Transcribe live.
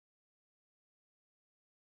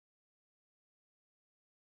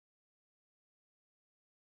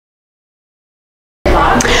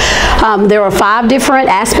There are 5 different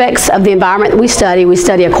aspects of the environment that we study. We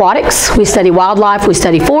study aquatics, we study wildlife, we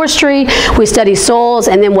study forestry, we study soils,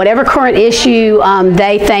 and then whatever current issue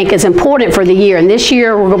they think is important for the year. And this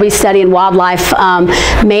year we're going to be studying wildlife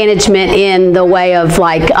management in the way of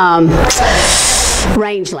like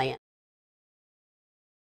rangeland.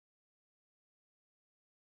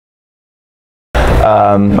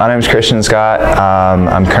 My name is Christian Scott.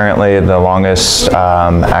 I'm currently the longest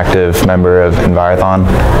active member of Envirothon.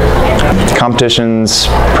 Competition's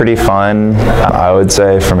pretty fun, I would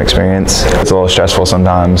say, from experience. It's a little stressful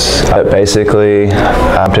sometimes, but basically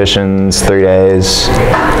competition's 3 days.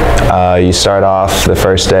 You start off the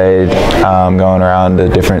first day going around to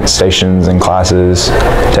different stations and classes,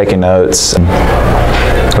 taking notes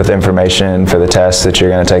with information for the tests that you're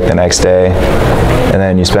going to take the next day. And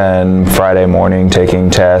then you spend Friday morning taking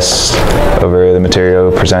tests over the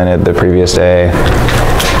material presented the previous day.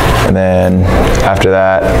 And then after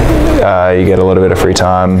that, you get a little bit of free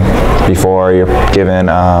time before you're given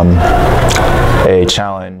a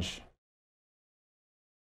challenge.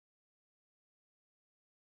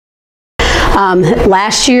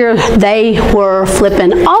 Last year they were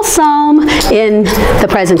flipping awesome in the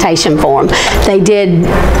presentation form. They did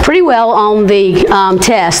pretty well on the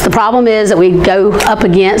test. The problem is that we go up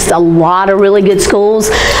against a lot of really good schools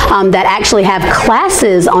that actually have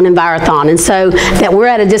classes on Envirothon, and so that we're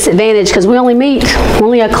at a disadvantage because we're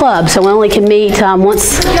only a club, so we only can meet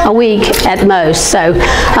once a week at most. So,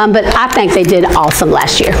 but I think they did awesome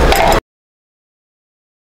last year.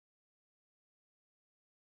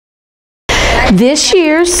 This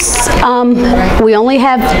year's, we only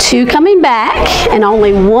have 2 coming back, and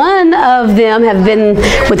only 1 of them have been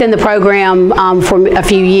within the program for a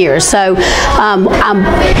few years. So I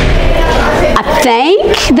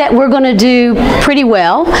think that we're going to do pretty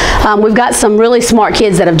well. We've got some really smart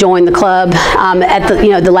kids that have joined the club at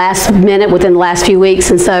the last minute within the last few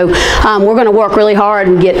weeks, and so we're going to work really hard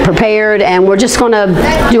and get prepared, and we're just going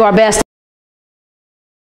to do our best.